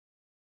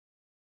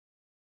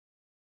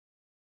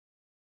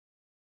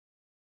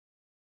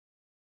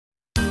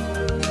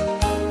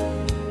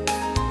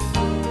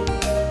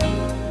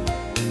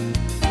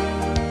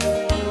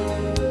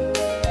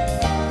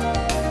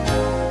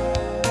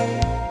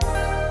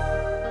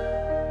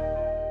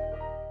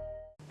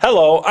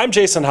Hello, I'm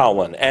Jason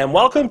Howland, and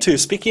welcome to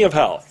Speaking of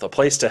Health, a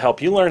place to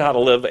help you learn how to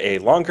live a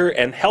longer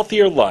and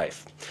healthier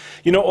life.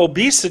 You know,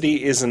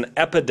 obesity is an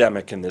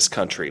epidemic in this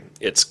country.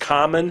 It's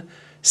common,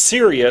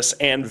 serious,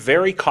 and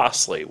very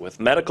costly, with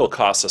medical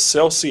costs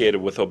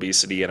associated with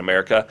obesity in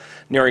America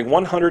nearing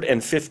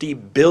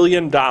 $150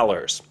 billion.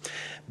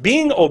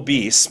 Being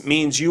obese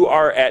means you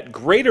are at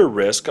greater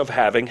risk of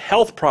having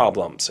health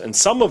problems, and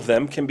some of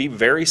them can be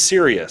very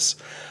serious.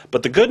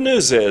 But the good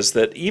news is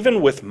that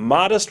even with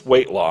modest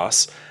weight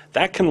loss,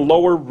 that can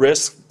lower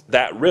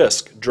that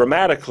risk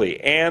dramatically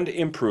and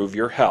improve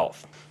your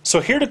health.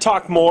 So here to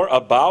talk more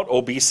about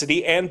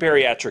obesity and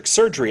bariatric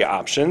surgery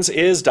options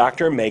is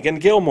Dr. Megan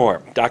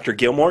Gilmore. Dr.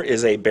 Gilmore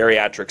is a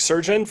bariatric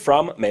surgeon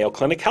from Mayo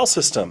Clinic Health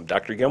System.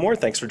 Dr. Gilmore,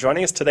 thanks for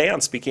joining us today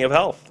on Speaking of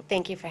Health.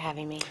 Thank you for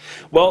having me.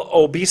 Well,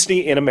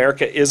 obesity in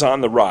America is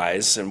on the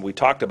rise, and we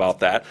talked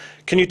about that.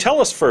 Can you tell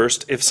us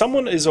first, if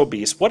someone is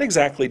obese, what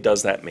exactly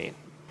does that mean?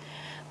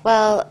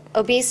 Well,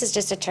 obese is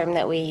just a term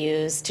that we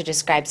use to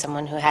describe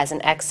someone who has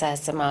an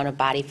excess amount of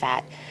body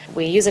fat.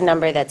 We use a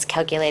number that's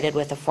calculated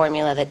with a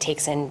formula that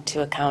takes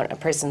into account a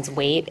person's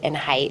weight and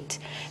height,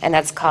 and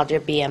that's called your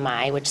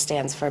BMI, which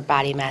stands for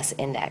Body Mass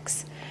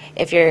Index.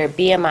 If your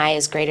BMI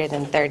is greater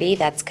than 30,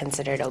 that's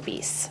considered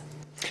obese.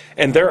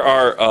 And there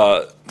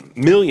are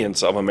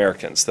millions of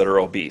Americans that are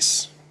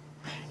obese.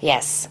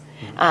 Yes,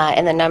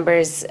 and the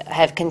numbers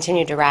have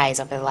continued to rise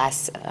over the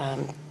last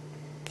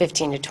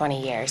 15 to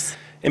 20 years.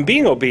 And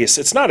being obese,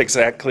 it's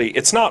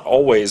not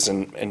always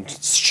and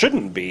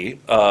shouldn't be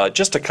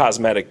just a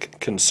cosmetic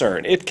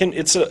concern.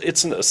 It's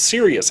a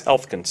serious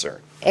health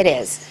concern. It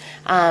is.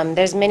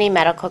 There's many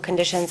medical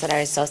conditions that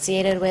are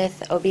associated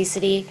with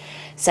obesity,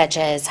 such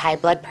as high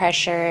blood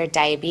pressure,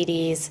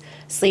 diabetes,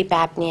 sleep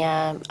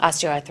apnea,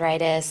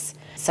 osteoarthritis.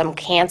 Some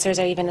cancers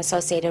are even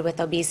associated with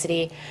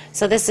obesity.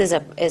 So this is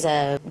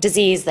a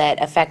disease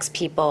that affects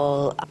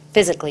people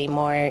physically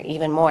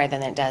even more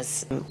than it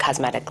does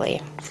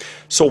cosmetically.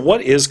 So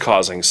what is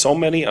causing so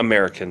many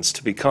Americans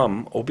to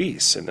become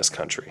obese in this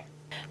country?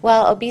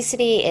 Well,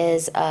 obesity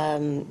is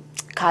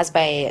caused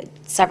by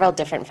several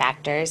different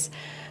factors.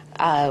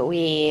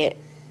 We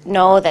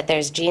know that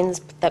there's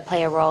genes that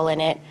play a role in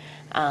it.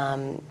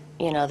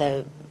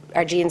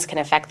 Our genes can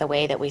affect the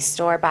way that we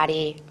store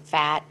body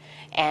fat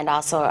and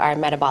also our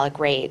metabolic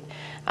rate.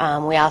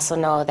 We also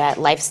know that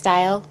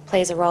lifestyle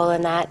plays a role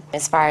in that,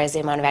 as far as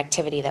the amount of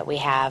activity that we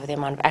have, the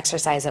amount of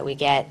exercise that we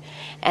get,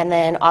 and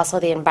then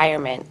also the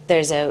environment.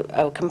 There's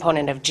a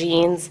component of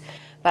genes,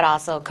 but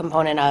also a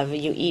component of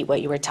you eat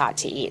what you were taught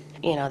to eat.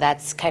 You know,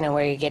 that's kind of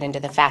where you get into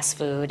the fast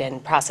food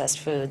and processed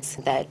foods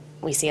that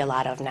we see a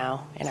lot of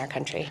now in our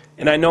country.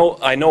 And I know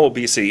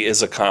obesity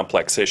is a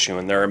complex issue,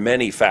 and there are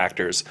many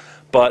factors,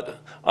 but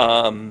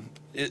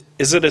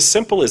is it as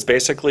simple as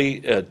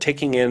basically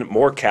taking in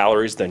more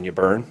calories than you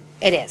burn?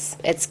 It is.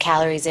 It's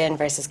calories in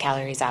versus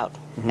calories out,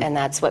 and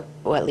that's what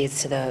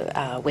leads to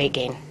the weight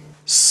gain.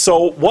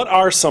 So what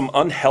are some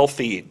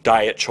unhealthy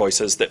diet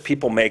choices that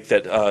people make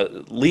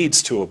that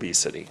leads to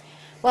obesity?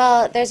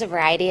 Well, there's a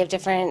variety of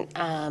different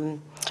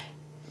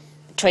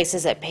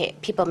choices that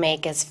people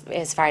make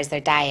as far as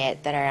their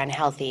diet that are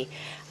unhealthy.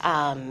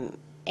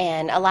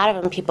 And a lot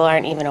of them people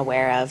aren't even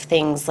aware of.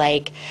 Things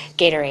like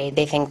Gatorade.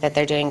 They think that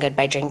they're doing good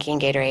by drinking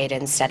Gatorade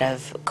instead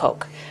of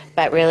Coke.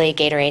 But really,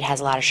 Gatorade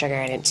has a lot of sugar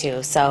in it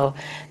too. So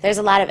there's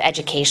a lot of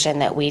education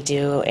that we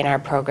do in our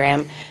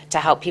program to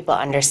help people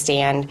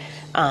understand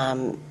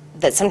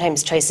that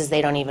sometimes choices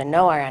they don't even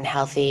know are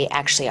unhealthy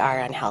actually are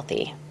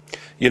unhealthy.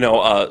 You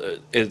know,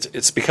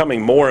 it's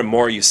becoming more and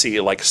more, you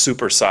see, like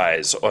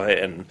supersize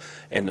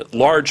and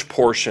large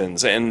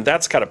portions, and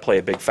that's got to play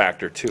a big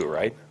factor too,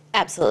 right?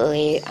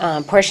 Absolutely.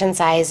 Portion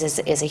size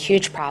is a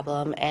huge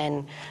problem,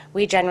 and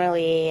we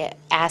generally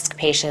ask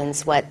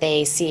patients what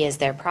they see as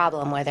their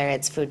problem, whether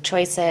it's food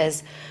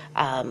choices,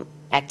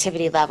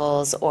 activity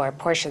levels, or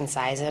portion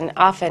size, and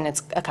often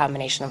it's a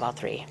combination of all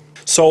three.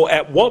 So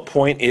at what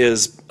point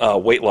is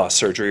weight loss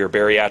surgery or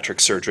bariatric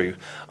surgery,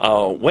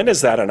 when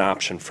is that an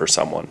option for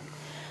someone?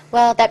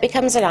 Well, that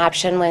becomes an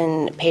option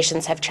when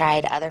patients have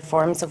tried other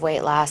forms of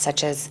weight loss,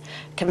 such as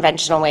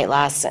conventional weight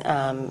loss,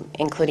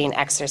 including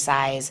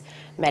exercise,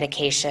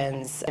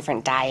 medications,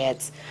 different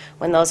diets.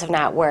 When those have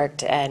not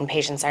worked and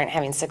patients aren't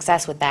having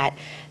success with that,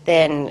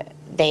 then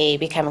they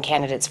become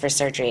candidates for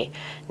surgery.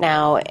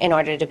 Now, in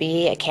order to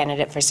be a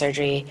candidate for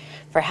surgery,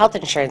 for health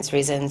insurance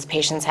reasons,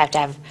 patients have to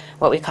have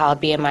what we call a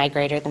BMI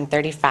greater than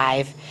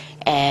 35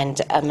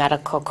 and a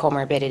medical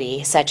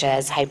comorbidity, such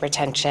as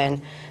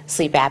hypertension,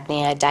 sleep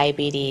apnea,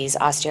 diabetes,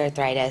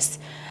 osteoarthritis,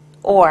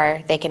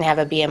 or they can have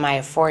a BMI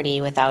of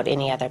 40 without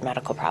any other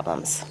medical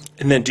problems.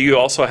 And then do you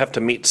also have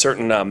to meet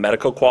certain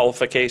medical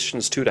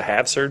qualifications too to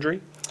have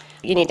surgery?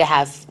 You need to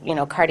have,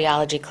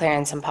 cardiology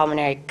clearance and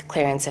pulmonary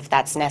clearance if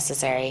that's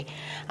necessary.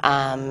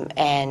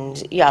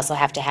 And you also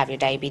have to have your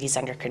diabetes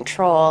under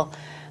control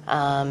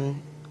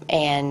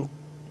and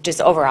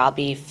just overall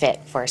be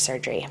fit for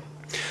surgery.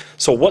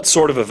 So what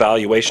sort of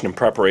evaluation and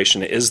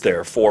preparation is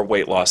there for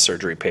weight loss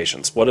surgery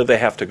patients? What do they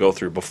have to go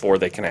through before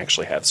they can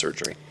actually have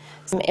surgery?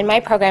 In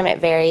my program, it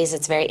varies.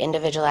 It's very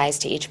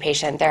individualized to each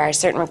patient. There are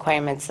certain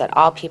requirements that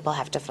all people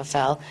have to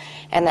fulfill,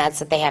 and that's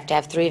that they have to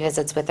have 3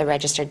 visits with a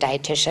registered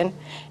dietitian,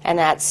 and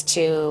that's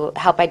to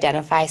help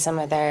identify some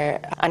of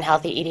their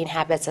unhealthy eating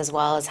habits as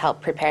well as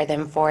help prepare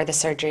them for the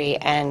surgery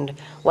and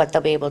what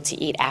they'll be able to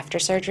eat after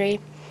surgery.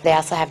 They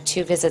also have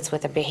 2 visits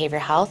with a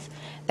behavioral health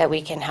that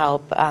we can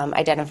help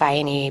identify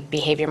any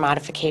behavior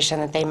modification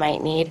that they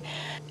might need.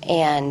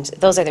 And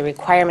those are the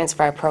requirements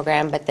for our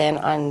program, but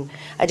then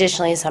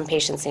additionally, some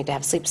patients need to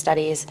have sleep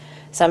studies.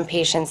 Some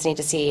patients need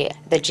to see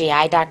the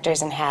GI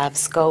doctors and have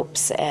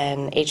scopes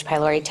and H.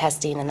 pylori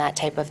testing and that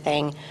type of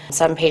thing.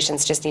 Some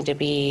patients just need to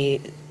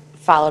be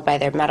followed by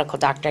their medical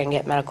doctor and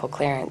get medical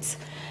clearance.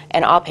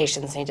 And all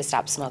patients need to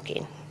stop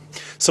smoking.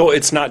 So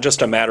it's not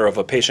just a matter of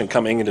a patient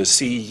coming in to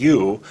see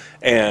you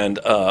and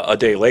a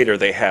day later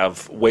they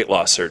have weight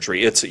loss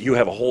surgery. You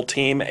have a whole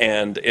team,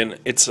 and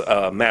it's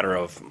a matter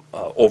of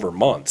over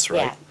months,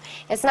 right? Yeah.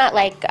 It's not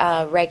like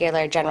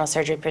regular general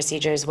surgery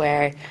procedures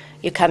where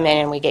you come in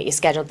and we get you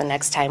scheduled the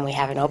next time we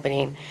have an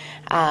opening.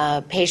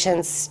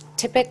 Patients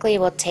typically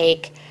will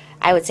take,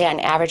 I would say on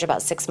average,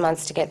 about 6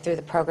 months to get through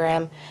the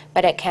program,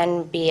 but it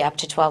can be up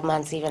to 12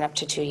 months, even up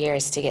to 2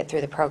 years to get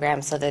through the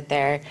program so that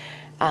they're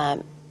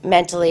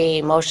mentally,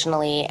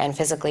 emotionally, and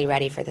physically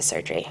ready for the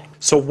surgery.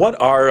 So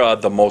what are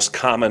the most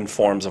common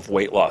forms of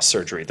weight loss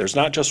surgery? There's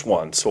not just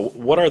one. So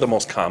what are the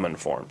most common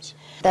forms?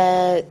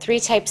 The 3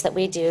 types that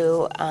we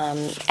do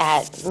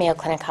at Mayo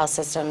Clinic Health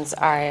Systems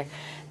are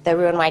the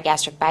Roux-en-Y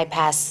gastric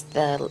bypass,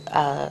 the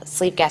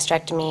sleeve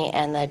gastrectomy,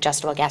 and the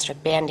adjustable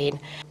gastric banding.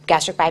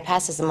 Gastric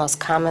bypass is the most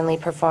commonly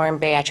performed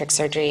bariatric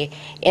surgery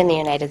in the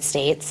United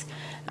States,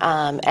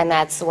 and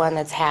that's the one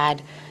that's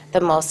had the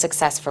most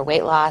success for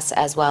weight loss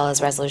as well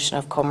as resolution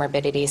of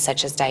comorbidities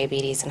such as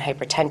diabetes and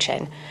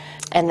hypertension.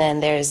 And then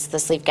there's the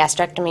sleeve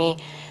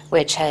gastrectomy,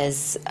 which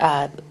has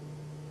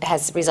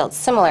results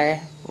similar,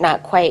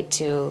 not quite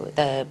to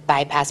the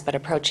bypass, but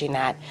approaching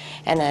that.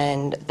 And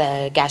then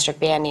the gastric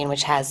banding,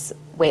 which has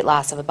weight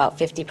loss of about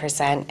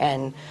 50%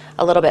 and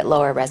a little bit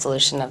lower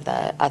resolution of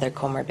the other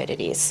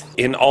comorbidities.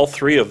 In all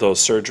 3 of those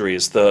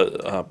surgeries,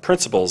 the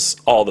principle's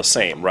all the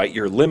same, right?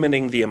 You're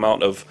limiting the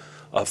amount of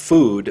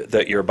food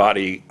that your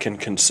body can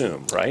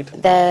consume, right?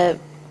 The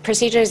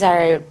procedures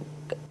are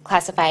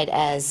classified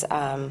as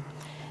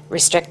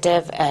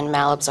restrictive and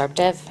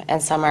malabsorptive,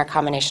 and some are a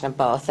combination of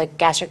both. The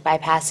gastric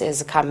bypass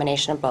is a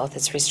combination of both.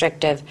 It's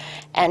restrictive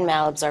and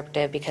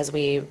malabsorptive because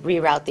we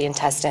reroute the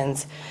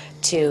intestines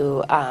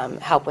to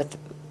help with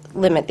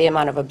limit the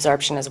amount of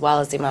absorption as well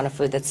as the amount of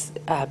food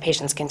that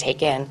patients can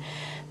take in.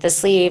 The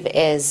sleeve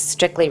is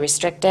strictly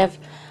restrictive,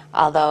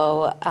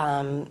 although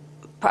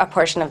a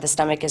portion of the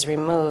stomach is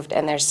removed,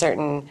 and there's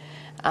certain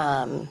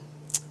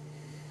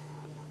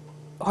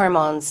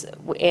hormones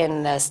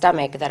in the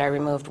stomach that are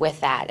removed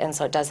with that, and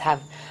so it does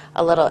have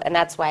a little, and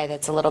that's why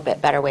it's a little bit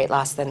better weight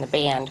loss than the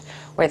band,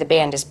 where the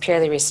band is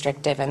purely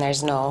restrictive and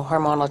there's no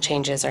hormonal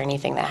changes or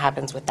anything that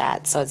happens with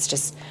that, so it's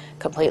just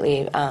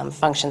completely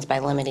functions by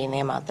limiting the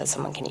amount that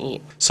someone can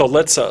eat. So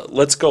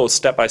let's go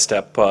step by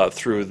step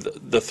through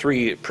the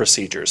 3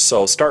 procedures.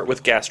 So start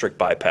with gastric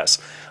bypass.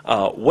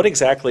 What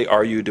exactly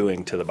are you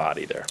doing to the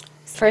body there?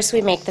 First,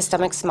 we make the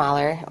stomach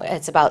smaller.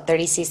 It's about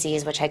 30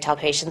 cc's, which I tell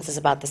patients is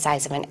about the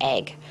size of an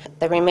egg.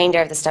 The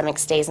remainder of the stomach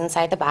stays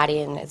inside the body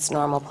in its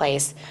normal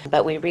place,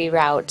 but we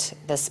reroute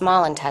the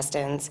small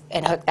intestines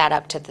and hook that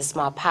up to the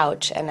small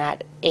pouch, and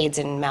that aids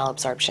in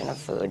malabsorption of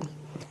food.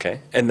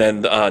 Okay, and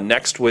then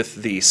next with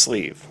the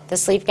sleeve. The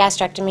sleeve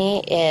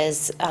gastrectomy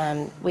is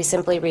we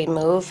simply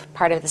remove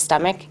part of the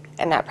stomach,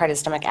 and that part of the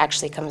stomach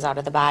actually comes out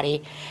of the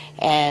body,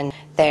 and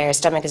their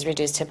stomach is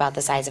reduced to about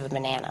the size of a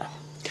banana.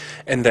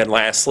 And then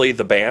lastly,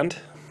 the band?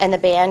 And the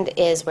band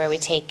is where we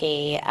take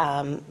a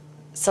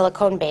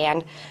silicone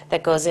band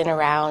that goes in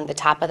around the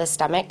top of the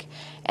stomach,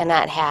 and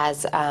that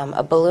has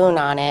a balloon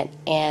on it,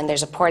 and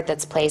there's a port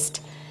that's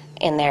placed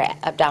in their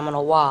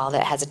abdominal wall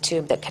that has a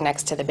tube that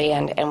connects to the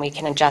band, and we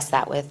can adjust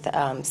that with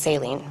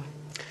saline.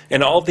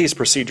 And all of these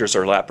procedures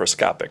are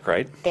laparoscopic,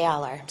 right? They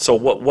all are. So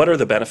what are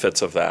the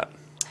benefits of that?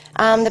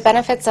 The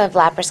benefits of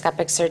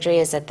laparoscopic surgery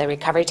is that the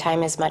recovery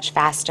time is much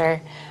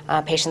faster.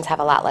 Patients have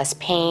a lot less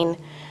pain.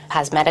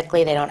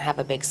 Cosmetically, they don't have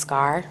a big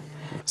scar.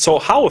 So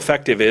how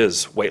effective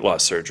is weight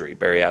loss surgery,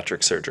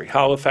 bariatric surgery?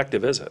 How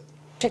effective is it?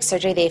 Bariatric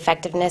surgery, the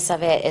effectiveness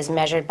of it is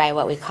measured by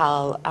what we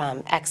call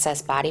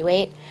excess body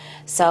weight.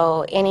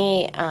 So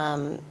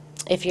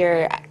if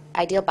your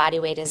ideal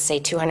body weight is, say,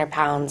 200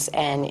 pounds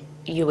and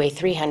you weigh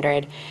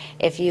 300,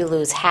 if you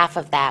lose half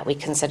of that, we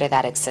consider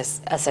that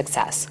a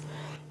success.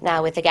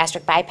 Now, with the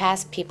gastric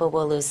bypass, people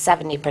will lose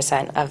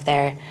 70% of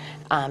their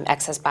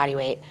excess body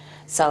weight.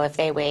 So if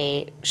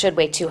they should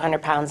weigh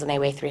 200 pounds and they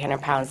weigh 300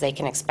 pounds, they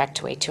can expect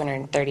to weigh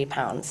 230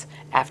 pounds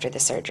after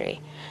the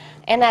surgery.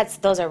 And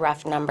those are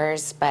rough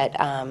numbers, but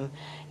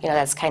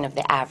that's kind of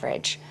the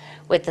average.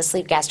 With the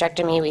sleeve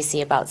gastrectomy, we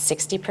see about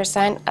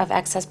 60% of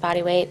excess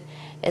body weight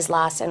is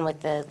lost, and with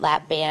the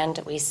lap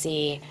band, we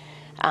see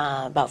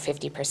about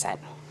 50%.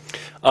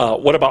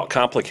 What about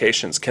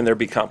complications? Can there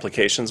be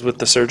complications with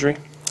the surgery?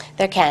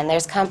 There can.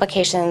 There's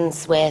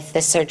complications with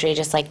this surgery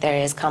just like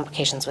there is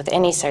complications with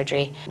any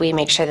surgery. We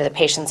make sure that the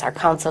patients are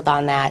counseled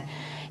on that,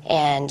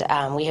 and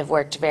we have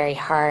worked very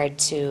hard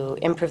to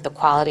improve the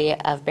quality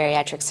of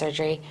bariatric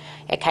surgery.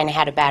 It kind of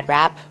had a bad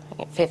rap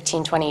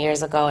 15, 20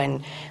 years ago,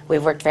 and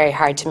we've worked very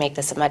hard to make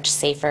this a much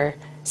safer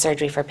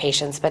surgery for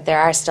patients, but there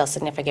are still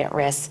significant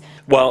risks.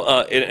 Well,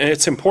 and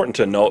it's important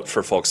to note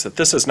for folks that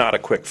this is not a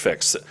quick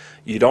fix.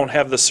 You don't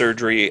have the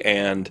surgery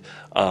and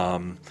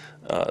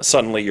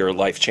suddenly your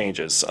life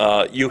changes.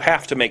 You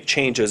have to make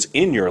changes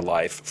in your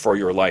life for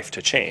your life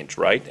to change,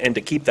 right? And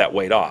to keep that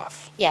weight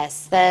off.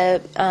 Yes,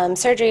 the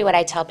surgery, what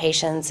I tell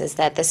patients is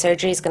that the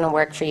surgery is going to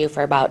work for you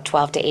for about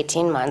 12 to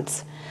 18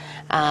 months.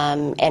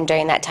 And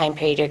during that time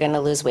period, you're going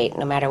to lose weight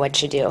no matter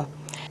what you do.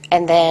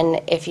 And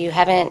then if you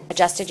haven't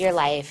adjusted your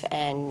life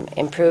and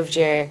improved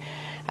your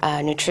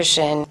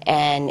nutrition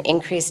and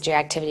increased your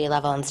activity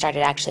level and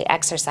started actually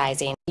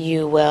exercising,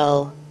 you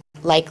will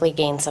likely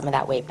gain some of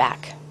that weight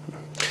back.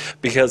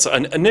 Because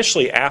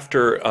initially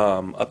after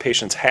a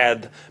patient's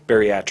had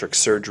bariatric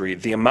surgery,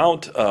 the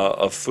amount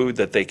of food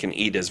that they can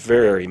eat is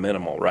very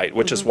minimal, right?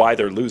 Which is why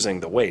they're losing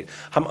the weight.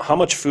 How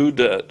much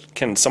food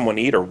can someone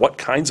eat, or what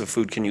kinds of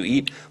food can you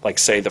eat, like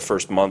say the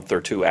first month or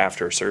two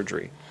after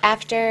surgery?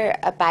 After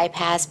a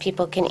bypass,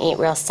 people can eat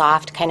real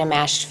soft, kind of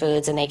mashed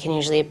foods, and they can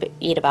usually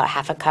eat about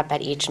half a cup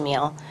at each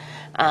meal.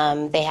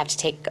 They have to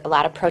take a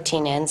lot of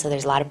protein in, so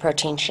there's a lot of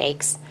protein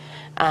shakes.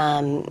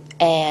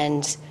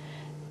 And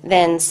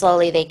then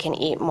slowly they can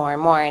eat more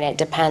and more, and it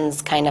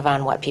depends kind of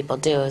on what people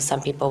do. Some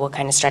people will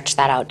kind of stretch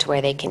that out to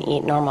where they can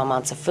eat normal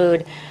amounts of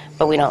food,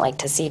 but we don't like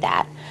to see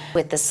that.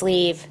 With the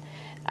sleeve,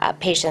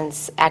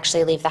 patients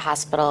actually leave the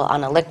hospital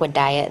on a liquid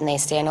diet, and they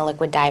stay on a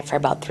liquid diet for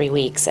about 3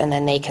 weeks, and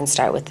then they can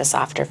start with the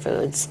softer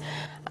foods.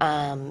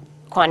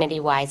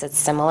 Quantity-wise, it's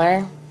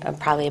similar,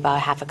 probably about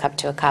half a cup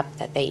to a cup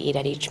that they eat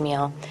at each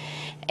meal.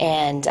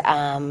 And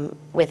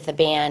with the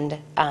band,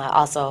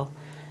 also,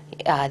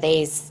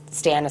 they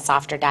stay on a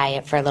softer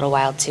diet for a little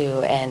while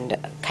too, and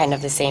kind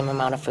of the same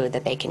amount of food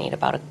that they can eat,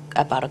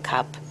 about a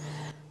cup.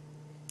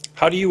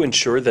 How do you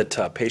ensure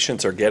that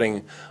patients are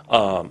getting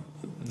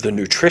the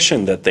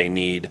nutrition that they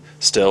need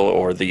still,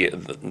 or the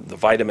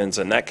vitamins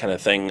and that kind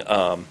of thing,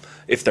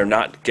 if they're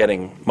not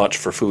getting much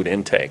for food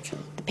intake?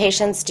 The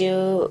patients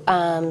do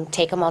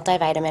take a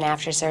multivitamin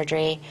after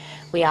surgery.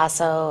 We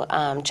also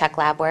check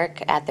lab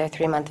work at their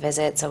 3-month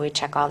visit, so we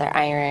check all their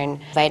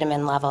iron,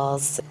 vitamin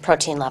levels,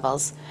 protein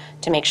levels,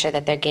 to make sure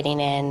that they're getting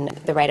in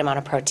the right amount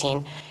of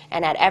protein.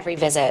 And at every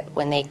visit,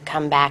 when they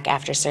come back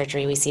after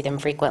surgery, we see them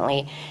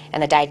frequently,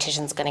 and the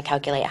dietitian's going to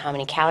calculate how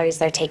many calories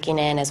they're taking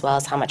in as well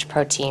as how much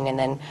protein, and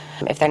then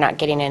if they're not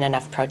getting in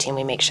enough protein,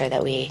 we make sure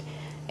that we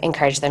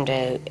encourage them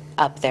to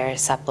up their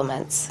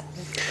supplements.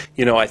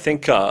 You know, I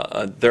think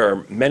there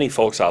are many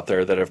folks out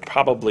there that have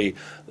probably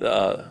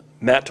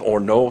met or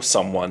know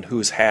someone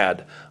who's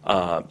had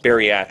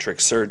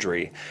bariatric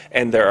surgery,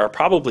 and there are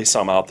probably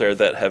some out there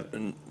that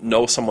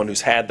know someone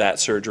who's had that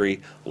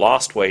surgery,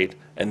 lost weight,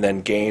 and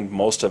then gained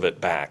most of it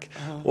back.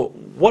 Well,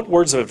 what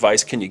words of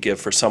advice can you give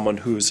for someone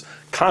who's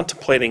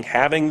contemplating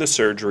having the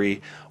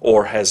surgery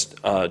or has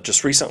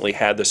just recently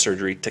had the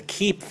surgery to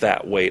keep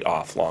that weight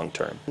off long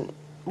term?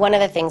 One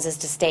of the things is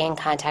to stay in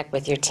contact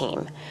with your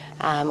team.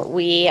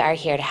 We are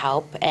here to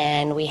help,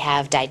 and we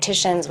have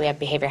dietitians, we have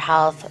behavioral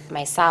health,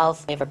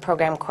 myself, we have a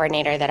program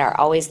coordinator that are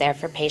always there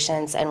for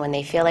patients, and when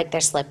they feel like they're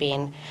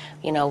slipping,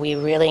 you know, we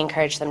really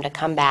encourage them to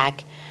come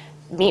back,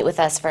 meet with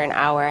us for an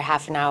hour,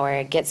 half an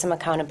hour, get some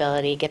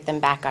accountability, get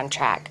them back on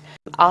track.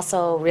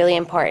 Also really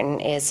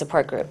important is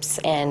support groups,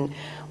 and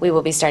we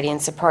will be starting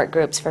support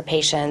groups for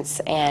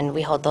patients, and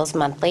we hold those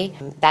monthly.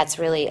 That's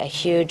really a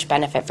huge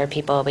benefit for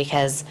people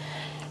because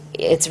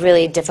it's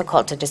really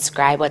difficult to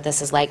describe what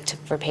this is like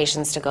for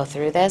patients to go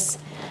through this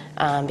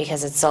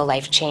because it's so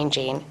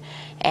life-changing.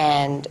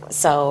 And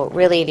so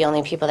really the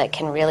only people that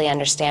can really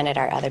understand it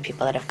are other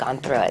people that have gone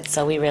through it.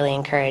 So we really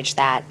encourage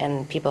that,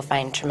 and people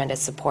find tremendous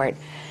support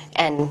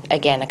and,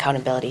 again,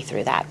 accountability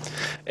through that.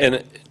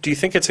 And do you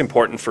think it's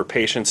important for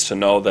patients to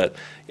know that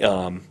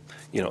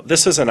you know,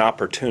 this is an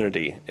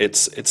opportunity?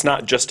 It's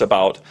not just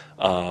about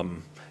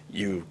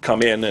you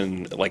come in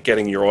and like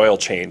getting your oil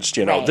changed,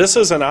 you know. Right. This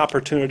is an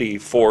opportunity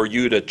for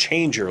you to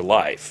change your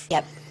life.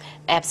 Yep,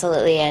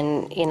 absolutely.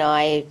 And, you know,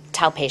 I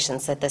tell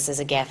patients that this is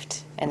a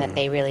gift and that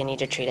they really need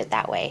to treat it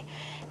that way.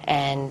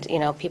 And, you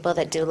know, people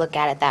that do look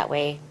at it that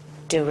way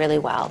do really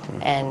well.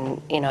 And,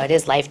 you know, it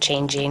is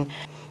life-changing.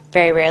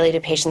 Very rarely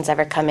do patients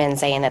ever come in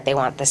saying that they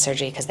want the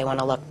surgery because they want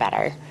to look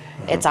better.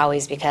 It's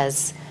always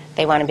because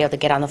they want to be able to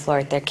get on the floor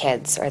with their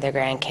kids or their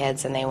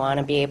grandkids, and they want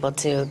to be able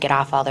to get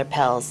off all their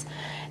pills.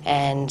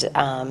 And,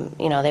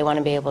 you know, they want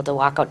to be able to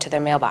walk out to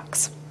their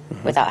mailbox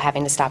without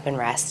having to stop and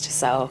rest.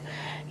 So,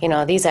 you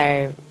know, these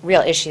are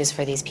real issues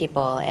for these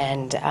people,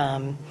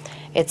 and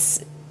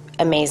it's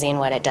amazing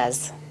what it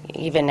does,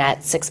 even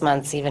at 6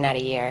 months, even at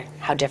a year,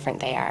 how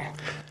different they are.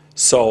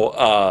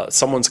 So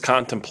someone's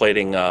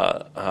contemplating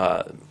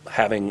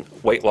having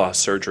weight loss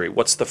surgery.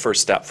 What's the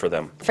first step for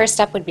them? First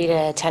step would be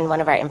to attend one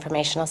of our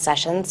informational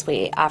sessions.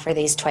 We offer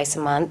these twice a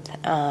month,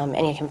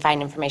 and you can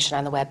find information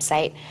on the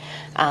website.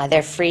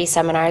 They're free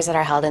seminars that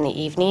are held in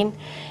the evening,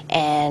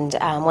 and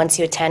once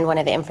you attend one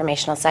of the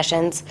informational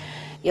sessions,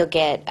 you'll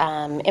get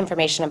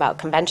information about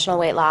conventional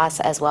weight loss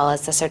as well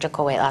as the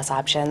surgical weight loss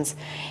options.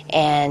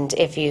 And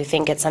if you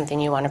think it's something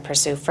you want to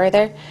pursue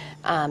further,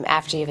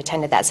 after you've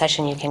attended that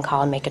session, you can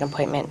call and make an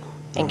appointment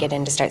and get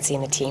in to start seeing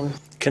the team.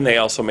 Can they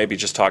also maybe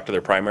just talk to their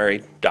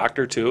primary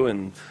doctor too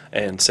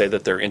and say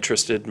that they're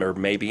interested or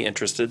may be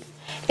interested?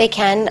 They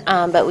can,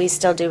 but we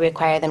still do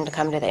require them to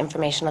come to the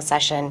informational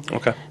session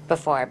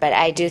before. But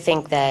I do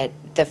think that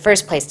the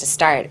first place to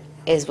start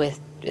is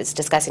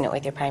discussing it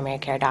with your primary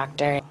care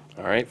doctor.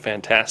 All right,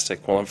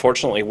 fantastic. Well,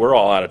 unfortunately, we're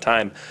all out of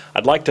time.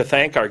 I'd like to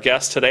thank our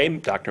guest today,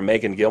 Dr.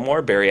 Megan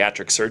Gilmore,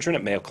 bariatric surgeon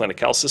at Mayo Clinic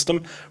Health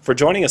System, for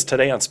joining us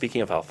today on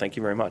Speaking of Health. Thank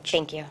you very much.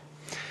 Thank you.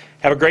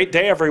 Have a great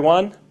day,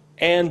 everyone,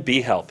 and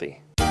be healthy.